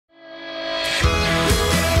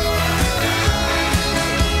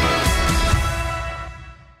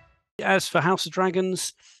as for House of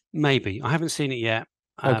Dragons, maybe. I haven't seen it yet.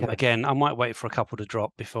 Again, I might wait for a couple to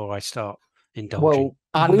drop before I start indulging.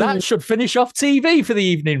 And that should finish off TV for the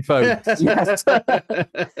evening, folks. Yes.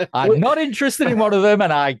 I'm not interested in one of them,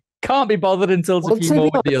 and I can't be bothered until there's a few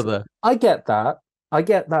more with the other. I get that. I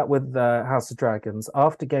get that with House of Dragons.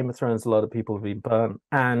 After Game of Thrones, a lot of people have been burnt.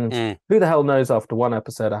 And who the hell knows after one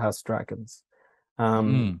episode of House of Dragons? I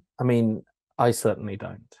mean, I certainly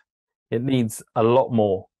don't. It needs a lot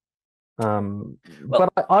more. But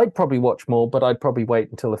I'd probably watch more, but I'd probably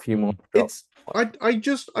wait until a few more. I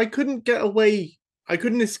couldn't get away. I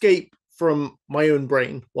couldn't escape from my own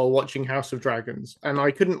brain while watching House of Dragons. And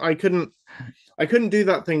I couldn't do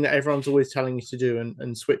that thing that everyone's always telling me to do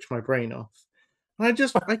and switch my brain off.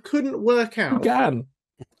 I couldn't work out.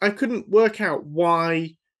 I couldn't work out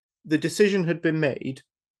why the decision had been made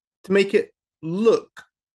to make it look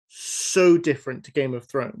so different to Game of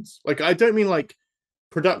Thrones. Like, I don't mean like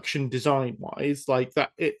production design wise, like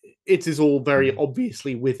that. It is all very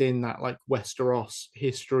obviously within that like Westeros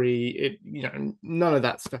history. None of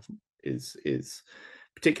that stuff is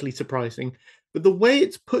particularly surprising. But the way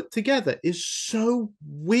it's put together is so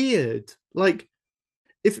weird. Like,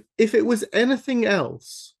 if it was anything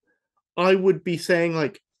else, I would be saying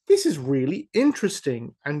like, this is really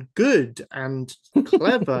interesting and good and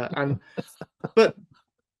clever, but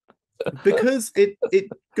because it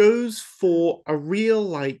goes for a real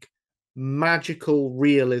like magical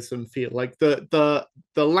realism feel, like the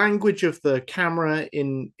language of the camera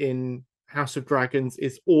in House of Dragons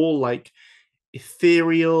is all like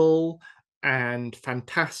ethereal and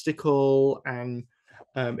fantastical, and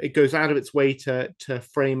it goes out of its way to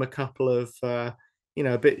frame a couple of a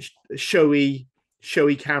bit showy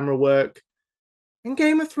camera work. And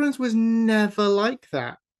Game of Thrones was never like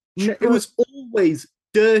that. It was always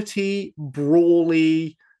dirty,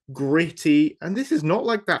 brawly, gritty, and this is not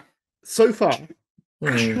like that so far.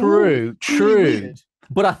 True. Weird.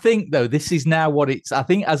 But I think though this is now what it's. I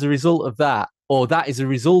think as a result of that, or that is a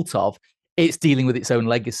result of, it's dealing with its own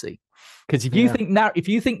legacy. Because if you think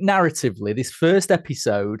narratively, this first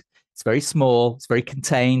episode, it's very small, it's very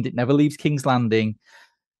contained, it never leaves King's Landing.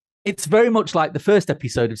 It's very much like the first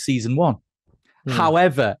episode of season 1.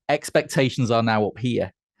 However, expectations are now up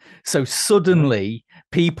here. So suddenly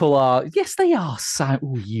people are, yes, they are.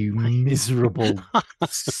 You miserable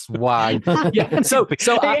swine. Yeah. So it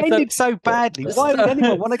ended so badly. Why would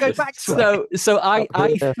anyone want to go back to it? So I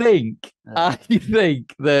think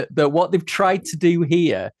that what they've tried to do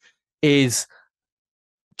here is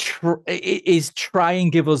try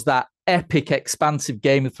and give us that epic, expansive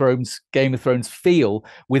Game of Thrones feel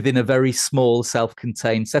within a very small,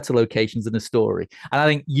 self-contained set of locations and a story. And I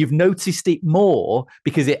think you've noticed it more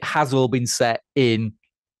because it has all been set in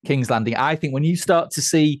King's Landing. I think when you start to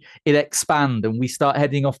see it expand and we start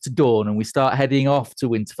heading off to Dawn and we start heading off to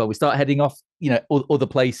Winterfell, we start heading off, other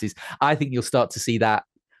places, I think you'll start to see that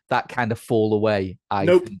kind of fall away. I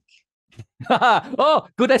think. Oh,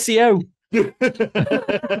 good SEO.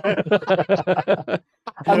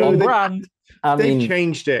 Brand. They've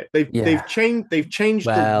changed it. They've changed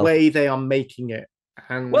the way they are making it.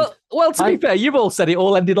 And well, to be fair, you've all said it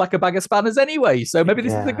all ended like a bag of spanners anyway. So maybe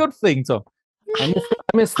this is a good thing, Tom. I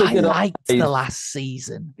liked the last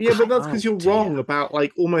season. Yeah, but that's because you're wrong about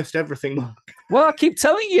like almost everything. Well, I keep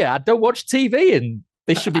telling you, I don't watch TV, and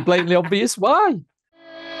this should be blatantly obvious why.